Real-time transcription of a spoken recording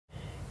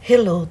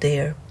Hello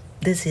there,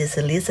 this is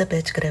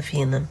Elizabeth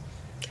Gravina.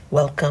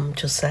 Welcome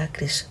to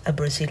Sacris, a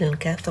Brazilian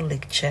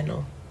Catholic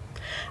channel.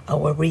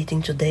 Our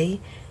reading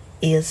today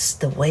is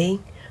The Way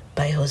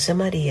by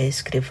Josemaria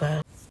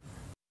Escrivá.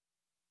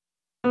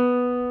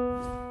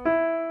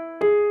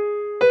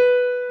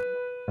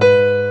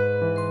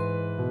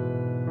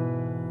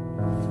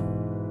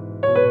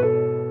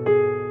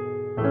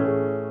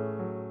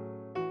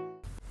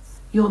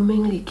 Your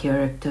manly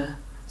character,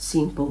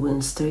 simple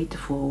and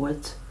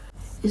straightforward,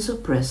 is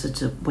oppressed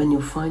when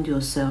you find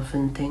yourself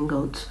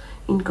entangled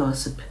in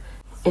gossip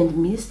and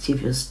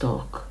mischievous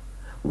talk,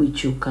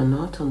 which you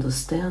cannot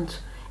understand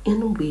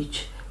and in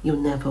which you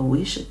never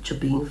wished to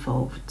be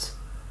involved.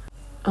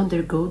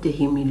 Undergo the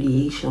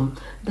humiliation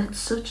that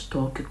such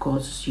talk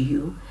causes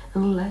you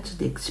and let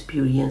the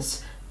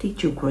experience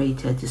teach you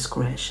greater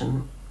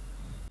discretion.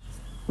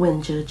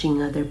 When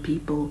judging other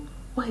people,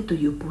 why do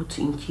you put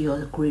into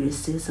your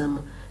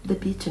criticism the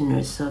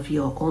bitterness of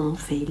your own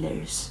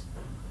failures?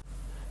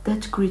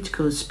 That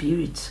critical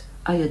spirit,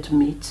 I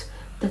admit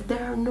that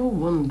there are no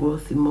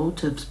unworthy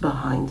motives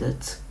behind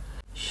it,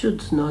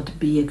 should not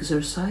be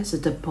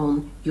exercised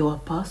upon your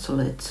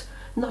apostolate,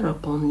 nor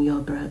upon your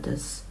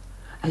brothers.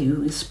 I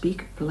will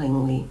speak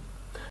plainly.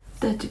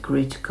 That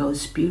critical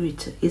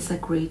spirit is a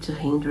great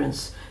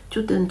hindrance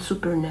to the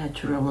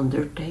supernatural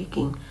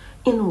undertaking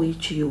in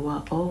which you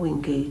are all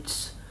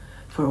engaged.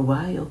 For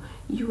while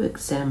you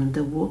examine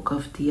the work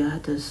of the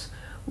others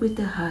with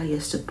the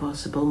highest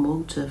possible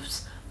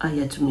motives, I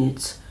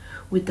admit,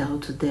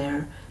 without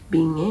there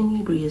being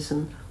any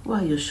reason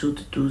why you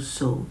should do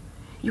so,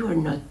 you are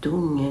not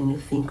doing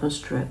anything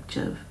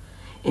constructive,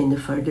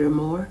 and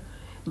furthermore,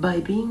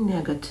 by being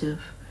negative,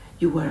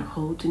 you are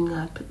holding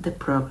up the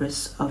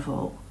progress of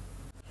all.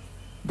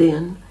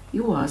 Then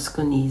you ask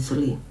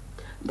uneasily,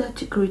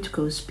 that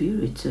critical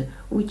spirit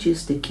which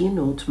is the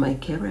keynote my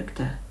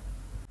character?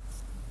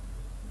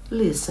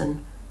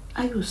 Listen,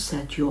 I will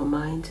set your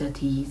mind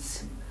at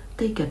ease.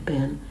 Take a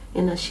pen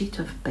and a sheet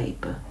of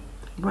paper.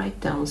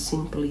 Write down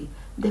simply,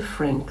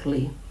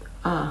 frankly,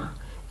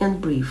 and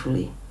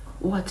briefly,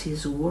 what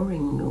is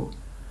worrying you.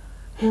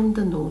 Hand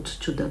the note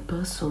to the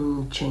person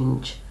in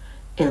charge,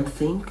 and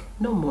think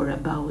no more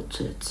about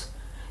it.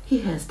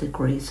 He has the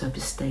grace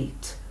of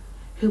state.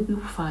 He will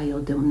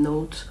file the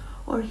note,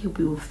 or he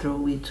will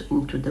throw it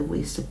into the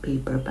waste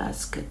paper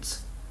basket.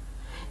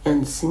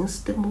 And since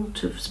the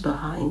motives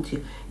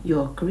behind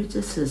your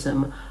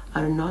criticism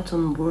are not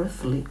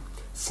unworthy,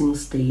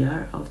 since they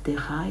are of the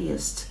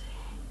highest,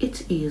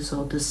 it is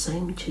all the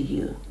same to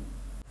you.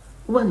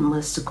 One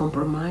must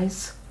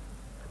compromise.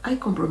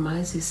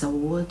 Compromise is a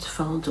word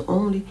found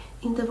only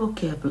in the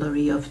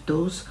vocabulary of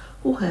those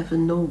who have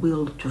no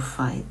will to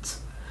fight,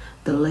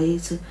 the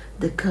lazy,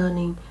 the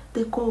cunning,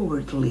 the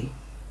cowardly,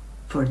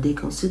 for they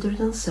consider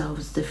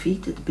themselves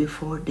defeated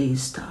before they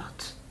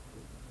start.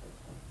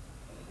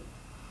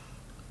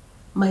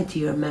 My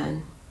dear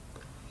man,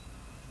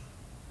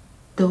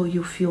 though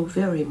you feel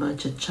very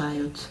much a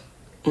child,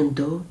 and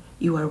though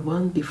you are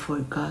one before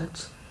God,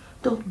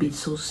 don't be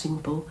so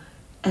simple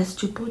as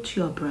to put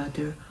your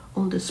brother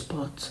on the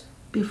spot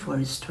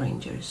before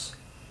strangers.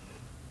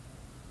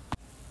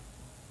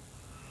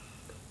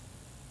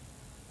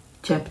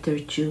 Chapter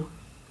 2.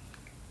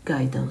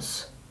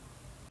 Guidance.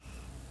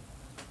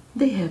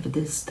 They have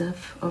the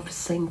stuff of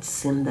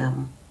saints in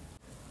them.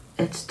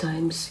 At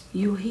times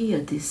you hear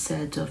this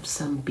said of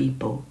some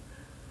people,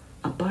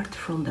 apart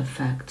from the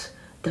fact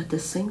that the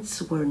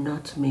saints were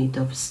not made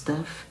of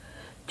stuff.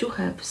 To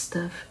have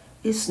stuff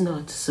is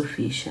not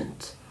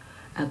sufficient.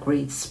 A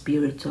great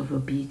spirit of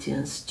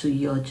obedience to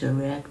your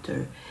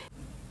director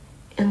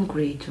and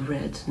great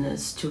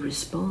readiness to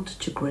respond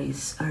to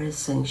grace are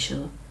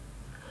essential.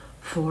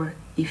 For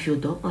if you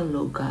don't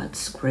allow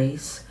God's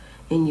grace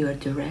and your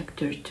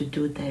director to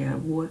do their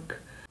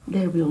work,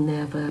 there will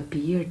never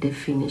appear the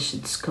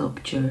finished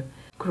sculpture,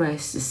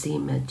 Christ's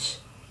image,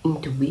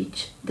 into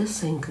which the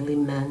saintly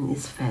man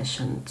is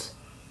fashioned.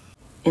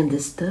 And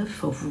the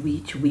stuff of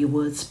which we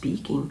were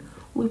speaking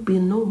will be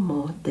no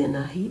more than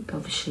a heap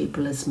of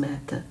shapeless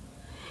matter,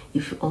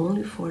 if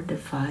only for the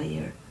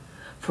fire,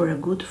 for a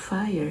good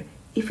fire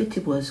if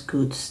it was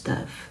good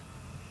stuff.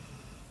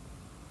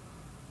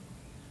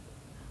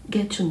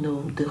 Get to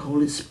know the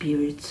Holy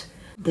Spirit,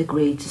 the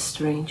great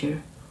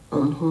stranger,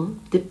 on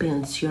whom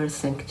depends your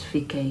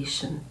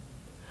sanctification.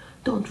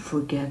 Don't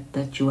forget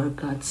that you are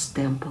God's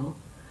temple.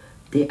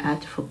 The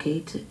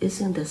advocate is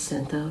in the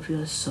center of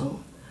your soul.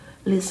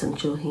 Listen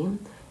to him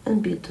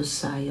and be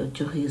docile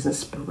to his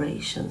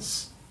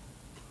inspirations.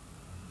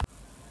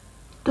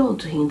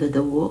 Don't hinder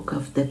the work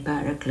of the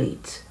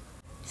Paraclete.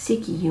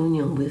 Seek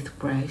union with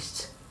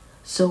Christ,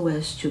 so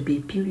as to be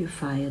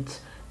purified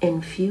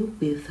and feel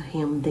with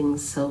him the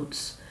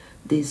insults,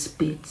 the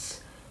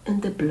spits,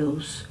 and the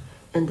blows,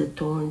 and the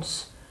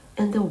thorns,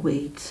 and the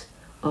weight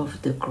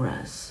of the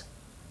cross,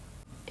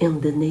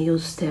 and the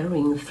nails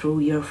staring through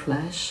your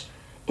flesh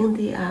in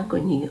the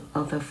agony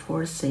of a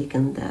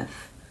forsaken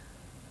death.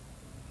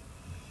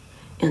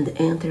 And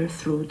enter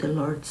through the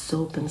Lord's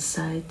open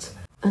side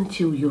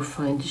until you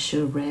find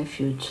sure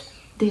refuge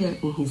there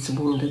in his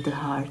wounded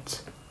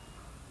heart.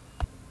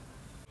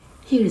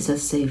 Here is a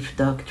safe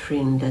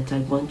doctrine that I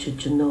want you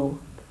to know.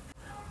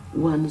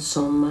 One's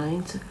own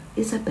mind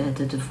is a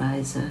bad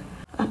advisor,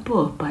 a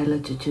poor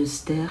pilot to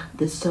steer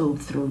the soul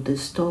through the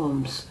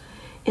storms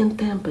and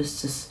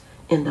tempests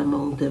and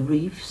among the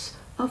reefs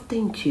of the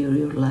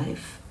interior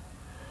life.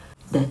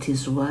 That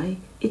is why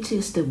it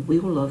is the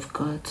will of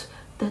God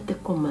that the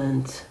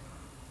command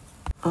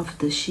of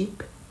the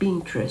ship be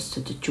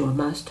entrusted to a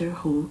master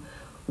who,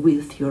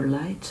 with your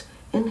light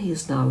and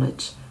his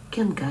knowledge,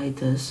 can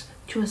guide us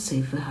to a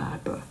safe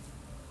harbor.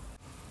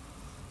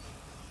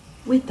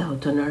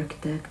 Without an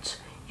architect,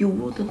 you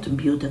wouldn't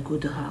build a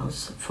good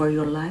house for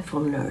your life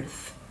on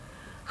earth.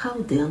 How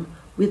then,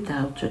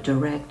 without a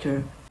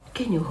director,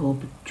 can you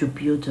hope to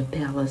build a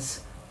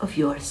palace of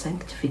your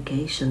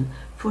sanctification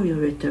for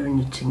your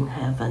eternity in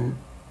heaven?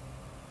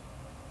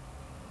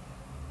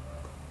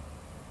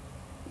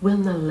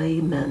 When a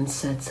layman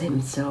sets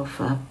himself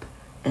up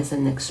as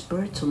an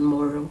expert on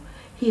moral,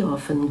 he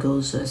often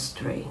goes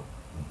astray.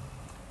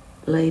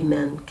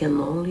 Laymen can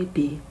only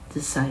be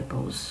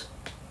disciples.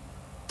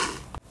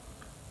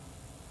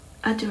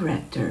 A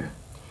director,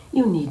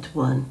 you need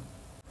one,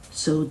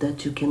 so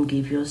that you can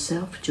give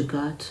yourself to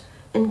God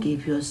and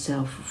give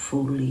yourself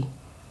fully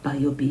by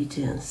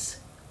obedience.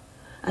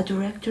 A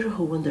director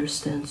who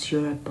understands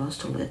your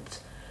apostolate,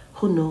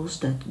 who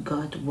knows that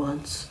God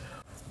wants,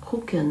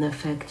 who can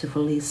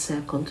effectively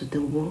second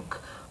the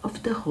work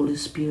of the Holy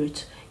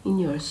Spirit in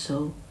your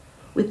soul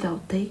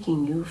without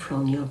taking you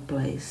from your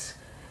place,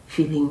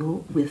 filling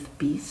you with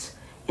peace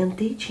and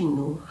teaching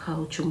you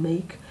how to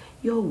make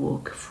your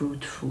work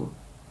fruitful.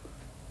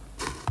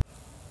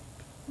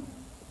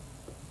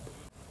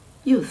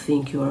 You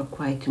think you are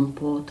quite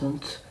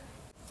important.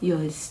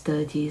 Your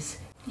studies,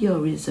 your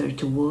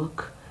research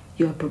work,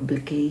 your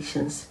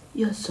publications,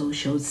 your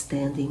social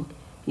standing,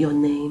 your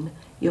name,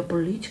 your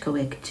political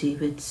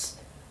activities,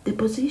 the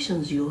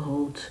positions you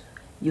hold,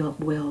 your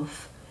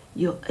wealth,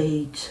 your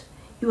age.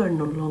 You are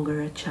no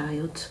longer a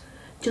child.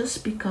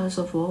 Just because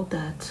of all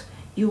that,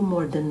 you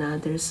more than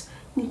others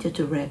need a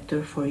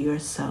director for your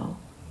soul.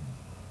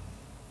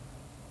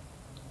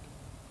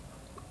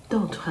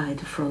 Don't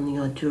hide from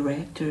your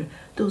director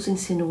those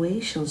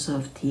insinuations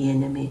of the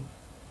enemy.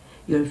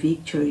 Your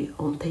victory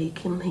on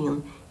taking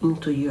him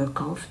into your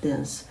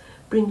confidence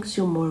brings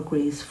you more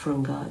grace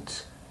from God.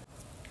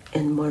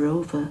 And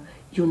moreover,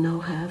 you now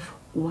have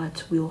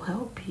what will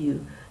help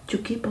you to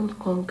keep on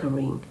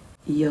conquering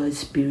your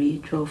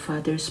spiritual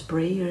father's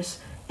prayers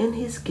and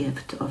his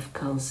gift of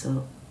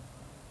counsel.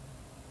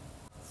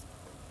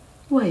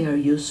 Why are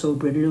you so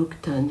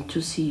reluctant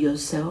to see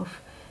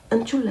yourself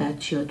and to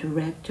let your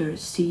director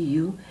see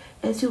you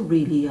as you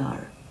really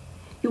are?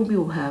 You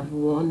will have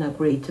won a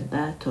great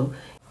battle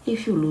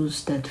if you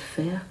lose that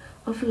fear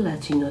of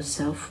letting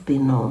yourself be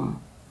known.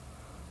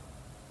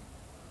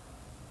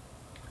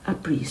 A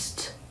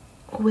priest,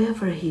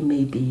 whoever he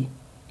may be,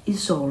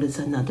 is always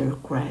another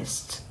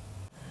Christ.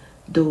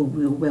 Though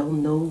we well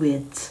know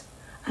it,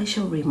 I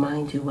shall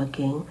remind you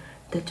again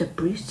that a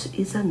priest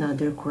is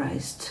another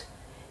Christ,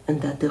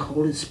 and that the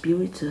Holy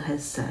Spirit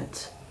has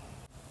said,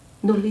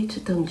 Nolite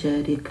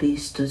tangere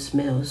Christus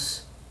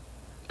meus,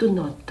 do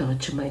not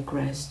touch my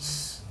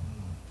crests.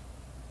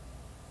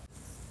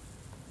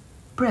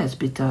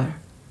 Presbyter,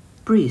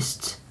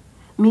 priest,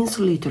 means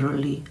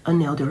literally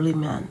an elderly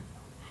man.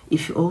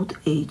 If old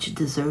age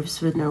deserves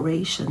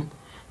veneration,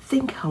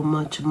 think how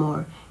much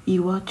more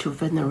you ought to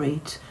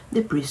venerate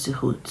the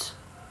priesthood.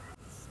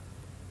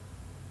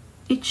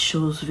 It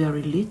shows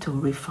very little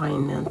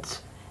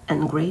refinement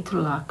and great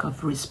lack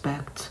of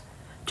respect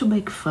to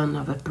make fun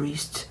of a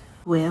priest,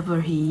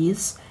 whoever he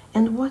is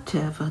and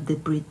whatever the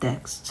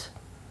pretext.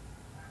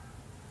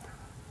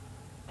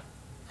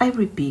 I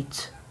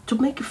repeat, to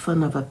make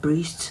fun of a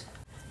priest,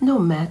 no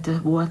matter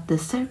what the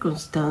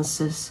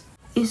circumstances,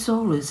 is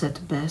always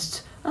at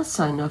best a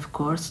sign of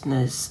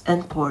coarseness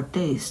and poor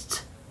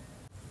taste.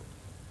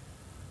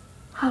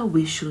 How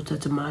we should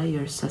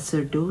admire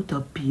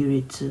sacerdotal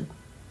purity!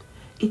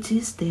 It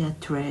is their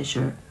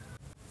treasure.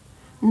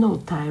 No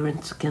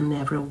tyrant can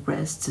ever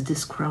wrest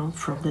this crown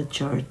from the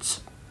church.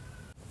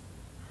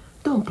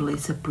 Don't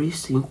place a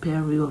priest in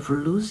peril of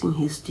losing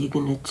his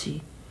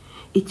dignity.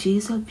 It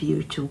is a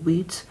virtue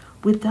which,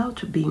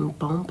 without being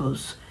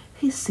pompous,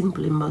 he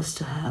simply must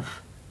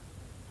have.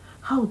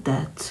 How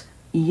that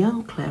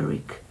young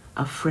cleric,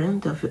 a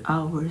friend of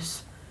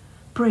ours,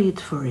 prayed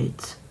for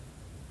it.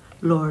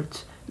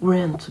 Lord,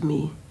 grant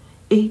me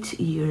 8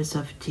 years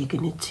of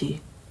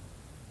dignity.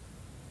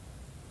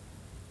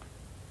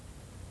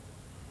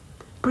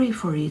 Pray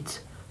for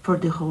it, for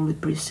the holy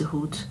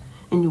priesthood,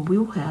 and you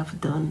will have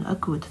done a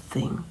good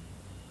thing.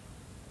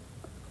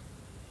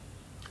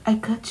 I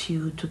cut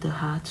you to the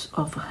heart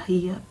of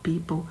here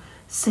people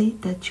say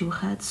that you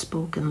had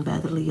spoken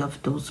badly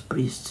of those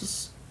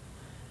priests,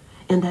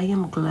 and I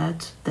am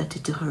glad that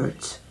it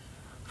hurt,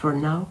 for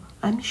now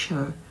I'm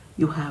sure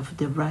you have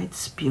the right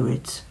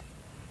spirit.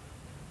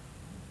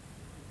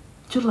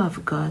 To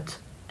love God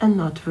and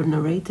not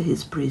venerate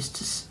his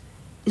priests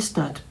is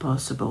not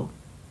possible.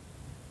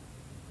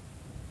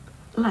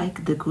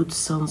 Like the good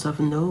sons of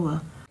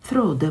Noah,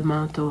 throw the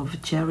mantle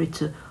of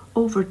charity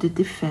over the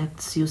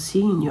defects you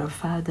see in your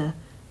father,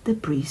 the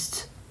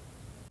priest.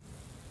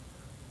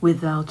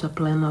 Without a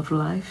plan of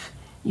life,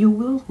 you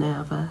will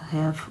never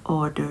have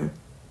order.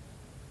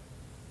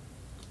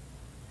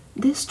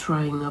 This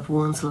trying of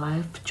one's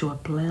life to a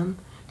plan,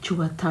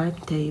 to a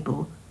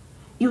timetable,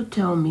 you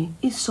tell me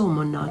is so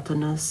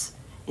monotonous,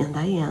 and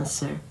I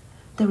answer,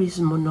 there is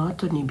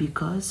monotony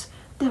because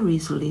there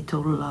is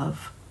little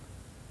love.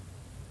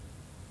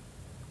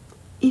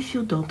 If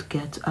you don't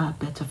get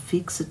up at a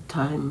fixed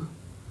time,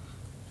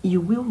 you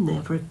will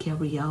never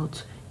carry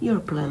out your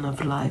plan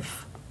of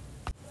life.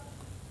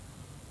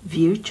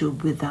 Virtue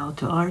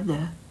without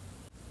order,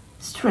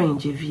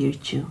 strange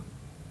virtue.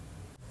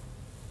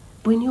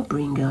 When you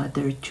bring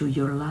order to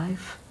your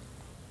life,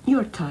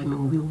 your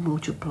time will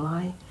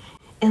multiply,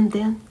 and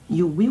then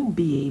you will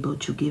be able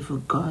to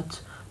give God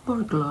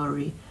more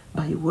glory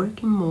by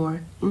working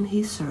more in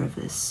His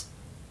service.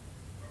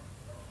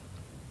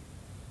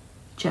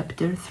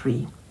 Chapter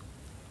 3.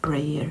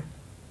 Prayer.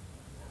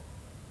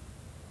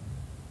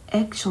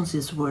 Actions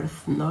is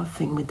worth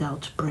nothing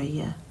without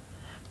prayer.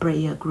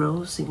 Prayer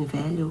grows in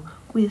value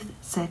with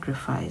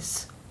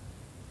sacrifice.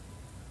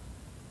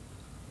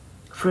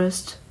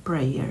 First,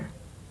 prayer,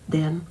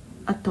 then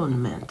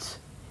atonement.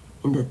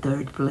 In the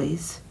third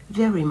place,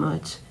 very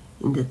much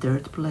in the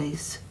third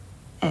place,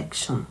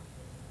 action.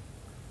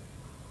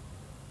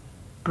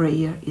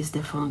 Prayer is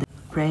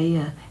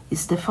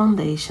the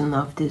foundation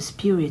of the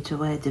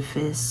spiritual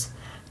edifice.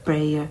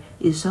 Prayer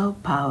is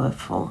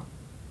all-powerful.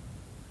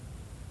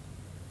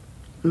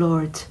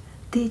 Lord,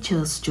 teach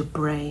us to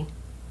pray.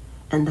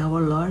 And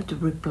our Lord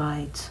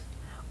replied,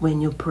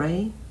 when you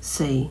pray,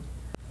 say,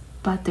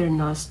 Pater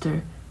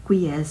noster,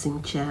 qui es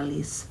in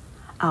celis,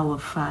 our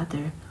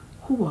Father,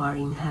 who art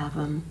in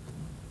heaven.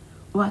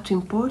 What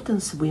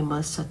importance we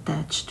must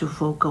attach to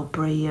vocal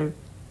prayer.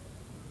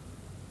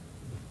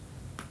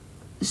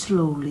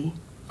 Slowly,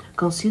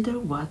 consider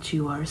what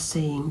you are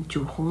saying,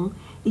 to whom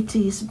it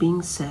is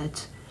being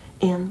said,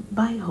 and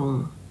by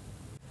whom.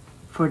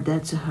 For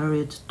that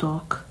hurried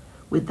talk,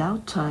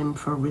 without time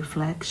for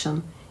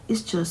reflection,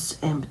 is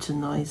just empty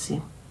noise.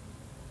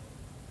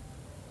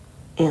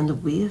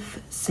 And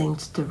with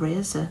Saint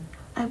Teresa,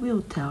 I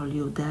will tell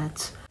you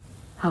that,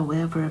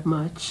 however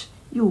much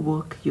you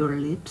work your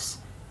lips,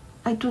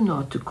 I do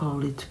not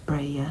call it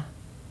prayer.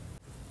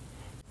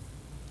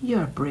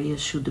 Your prayer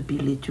should be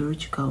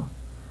liturgical.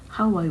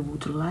 How I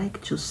would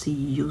like to see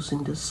you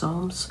using the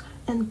psalms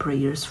and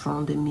prayers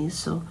from the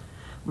Missal,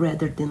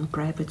 rather than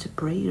private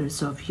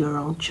prayers of your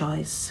own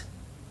choice.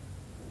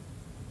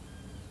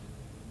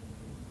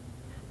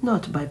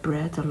 Not by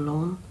bread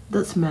alone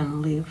does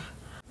man live,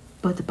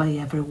 but by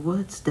every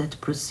word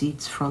that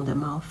proceeds from the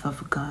mouth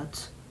of God,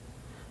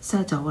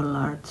 said our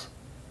Lord.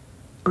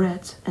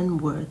 Bread and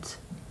word,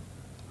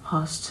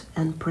 host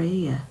and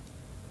prayer,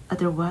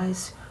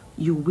 otherwise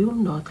you will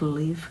not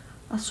live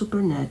a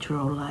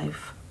supernatural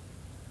life.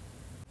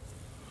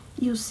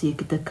 You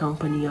seek the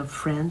company of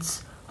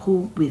friends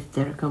who, with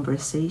their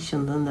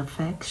conversation and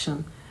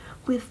affection,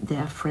 with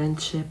their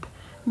friendship,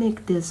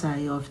 make the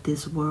eye of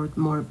this world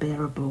more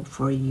bearable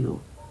for you.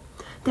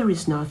 There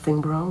is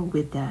nothing wrong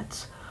with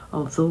that,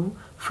 although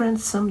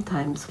friends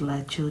sometimes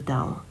let you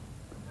down.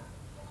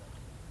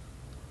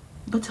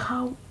 But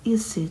how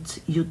is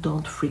it you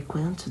don't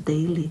frequent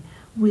daily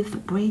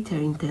with greater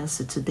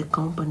intensity the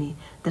company,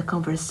 the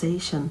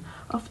conversation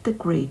of the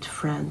great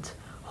friend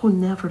who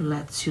never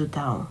lets you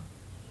down?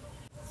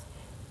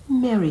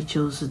 Mary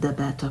chose the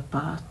better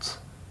part.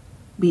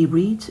 We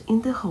read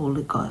in the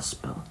Holy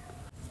Gospel.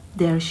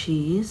 There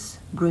she is,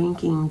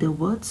 bringing the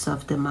words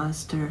of the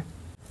Master.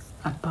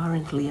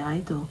 Apparently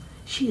idle,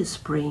 she is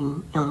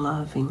praying and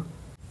loving.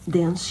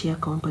 Then she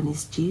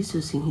accompanies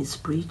Jesus in his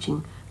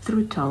preaching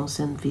through towns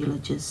and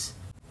villages.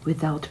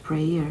 Without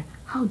prayer,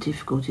 how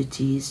difficult it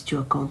is to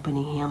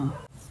accompany him.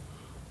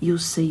 You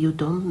say you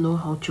don't know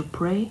how to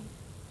pray?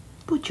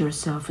 Put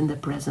yourself in the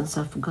presence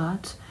of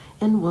God,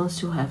 and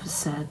once you have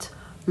said,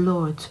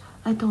 Lord,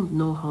 I don't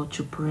know how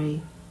to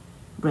pray,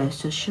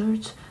 rest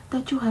assured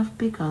that you have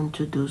begun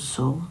to do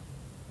so.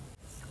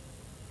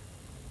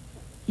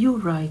 You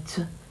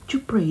write, to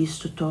pray is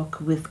to talk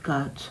with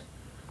God.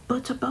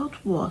 But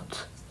about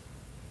what?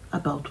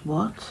 About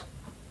what?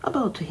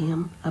 About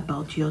Him,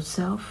 about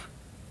yourself.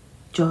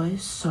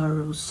 Joys,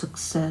 sorrows,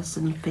 success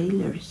and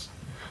failures,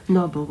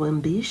 noble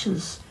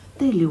ambitions,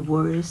 daily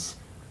worries,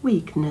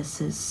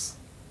 weaknesses,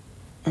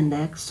 and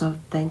acts of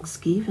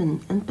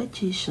thanksgiving and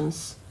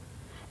petitions,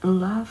 and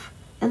love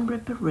and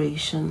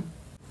reparation.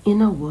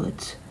 In a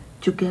word,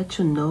 to get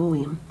to know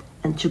Him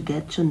and to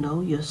get to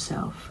know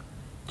yourself,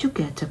 to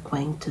get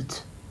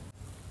acquainted.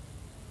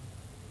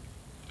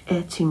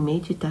 Et in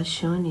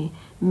meditatione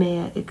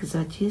mea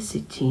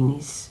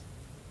exadicitinis.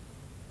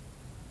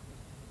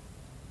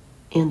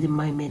 And in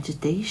my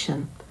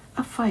meditation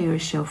a fire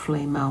shall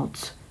flame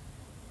out.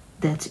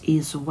 That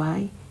is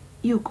why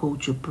you go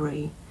to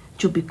pray,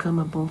 to become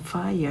a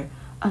bonfire,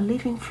 a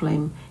living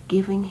flame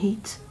giving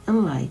heat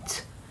and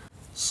light.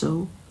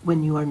 So,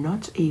 when you are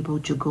not able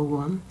to go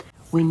on,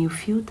 when you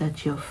feel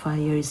that your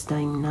fire is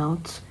dying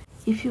out,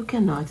 if you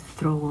cannot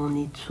throw on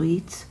it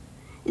sweet,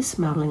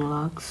 smelling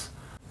logs,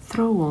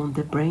 throw on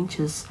the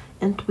branches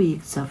and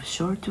twigs of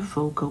short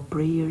vocal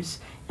prayers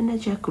and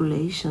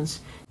ejaculations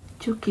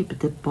to keep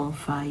the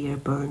bonfire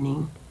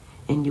burning,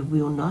 and you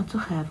will not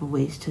have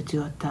wasted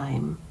your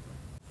time.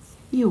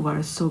 You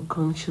are so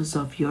conscious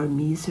of your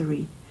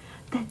misery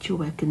that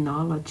you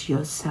acknowledge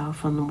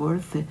yourself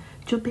unworthy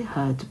to be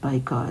heard by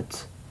God.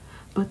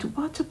 But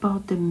what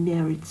about the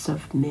merits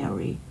of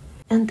Mary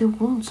and the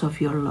wounds of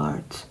your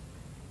Lord?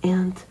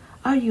 And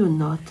are you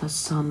not a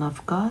son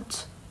of God?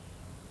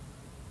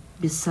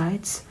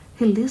 Besides,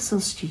 he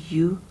listens to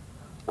you,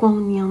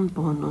 quoniam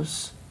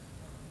bonus,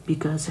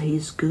 because he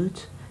is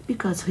good,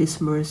 because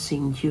his mercy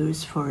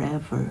endures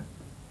forever.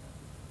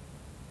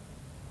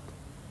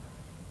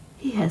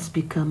 He has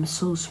become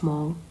so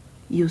small,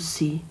 you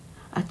see,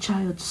 a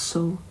child's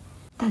soul,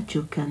 that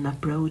you can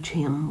approach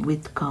him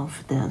with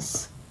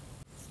confidence.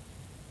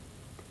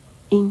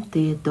 In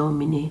te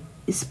Domine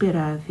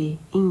speravi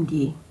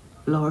indi,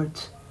 Lord,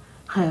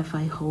 have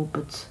I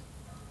hoped.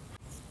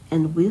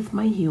 And with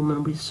my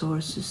human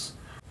resources,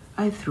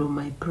 I threw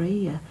my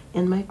prayer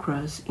and my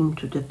cross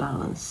into the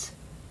balance.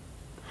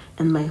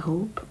 And my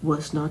hope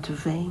was not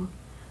vain,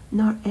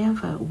 nor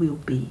ever will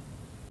be.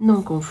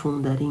 Non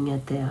confundar in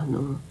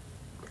eternum.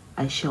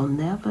 I shall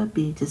never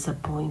be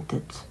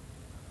disappointed.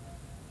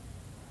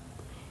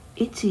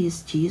 It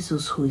is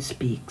Jesus who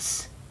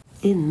speaks.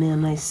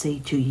 Amen, I say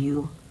to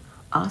you,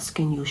 ask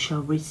and you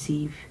shall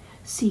receive,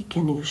 seek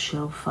and you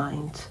shall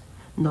find,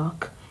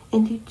 knock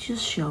and it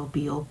shall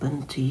be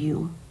opened to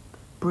you.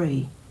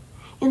 Pray.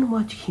 In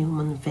what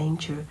human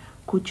venture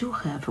could you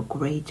have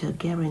greater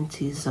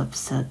guarantees of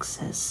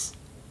success?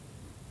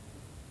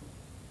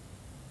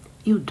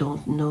 You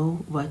don't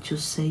know what you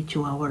say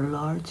to our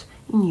Lord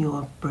in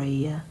your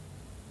prayer.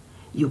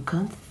 You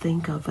can't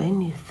think of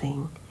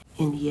anything,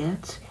 and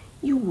yet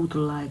you would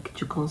like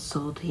to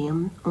consult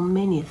him on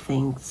many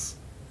things.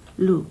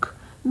 Look,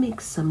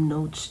 make some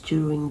notes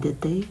during the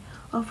day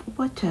of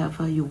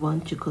whatever you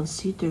want to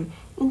consider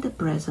in the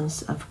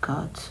presence of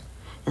God,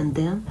 and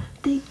then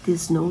take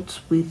these notes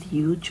with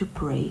you to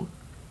pray.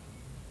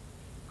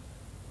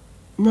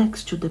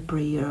 Next to the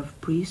prayer of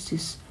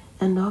priests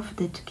and of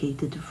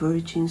dedicated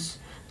virgins,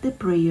 the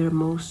prayer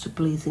most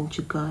pleasing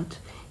to God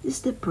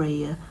is the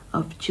prayer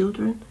of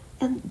children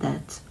and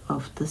that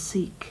of the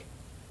sick.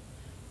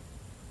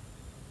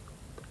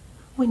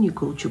 When you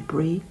go to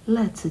pray,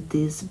 let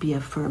this be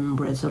a firm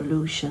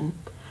resolution.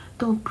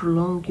 Don't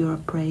prolong your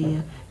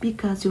prayer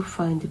because you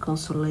find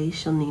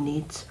consolation in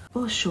it,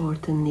 or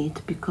shorten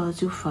it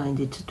because you find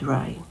it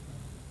dry.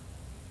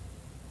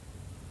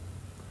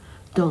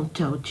 Don't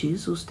tell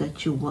Jesus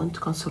that you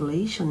want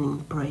consolation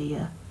in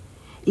prayer.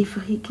 If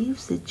he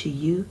gives it to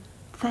you,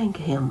 thank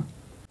him.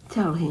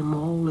 Tell him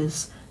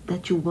always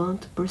that you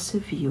want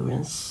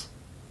perseverance.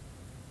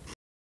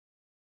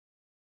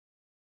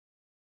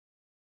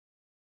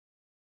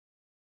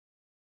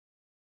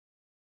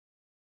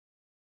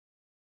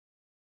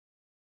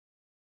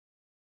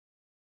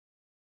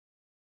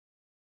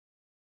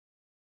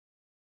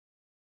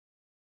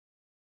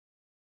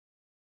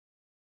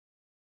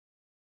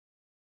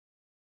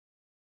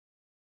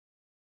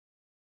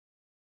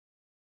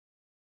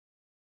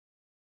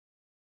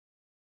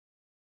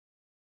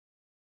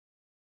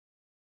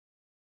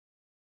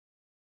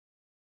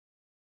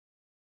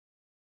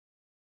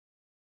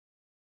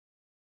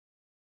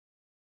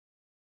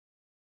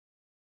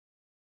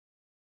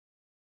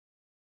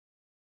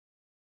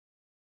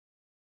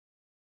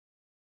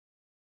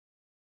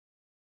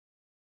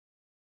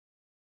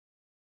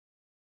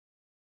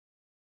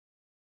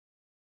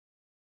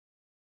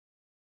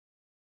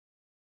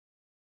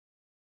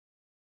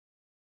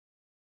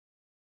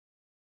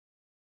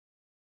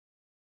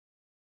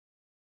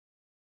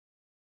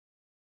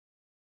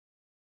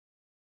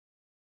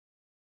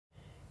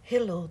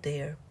 Hello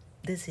there,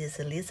 this is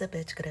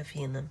Elizabeth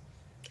Gravina.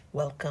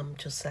 Welcome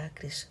to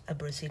Sacris, a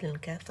Brazilian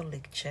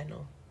Catholic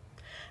channel.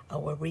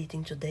 Our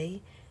reading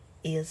today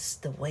is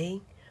The Way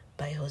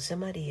by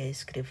Josemaria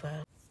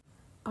Escrivá,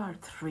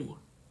 Part 3.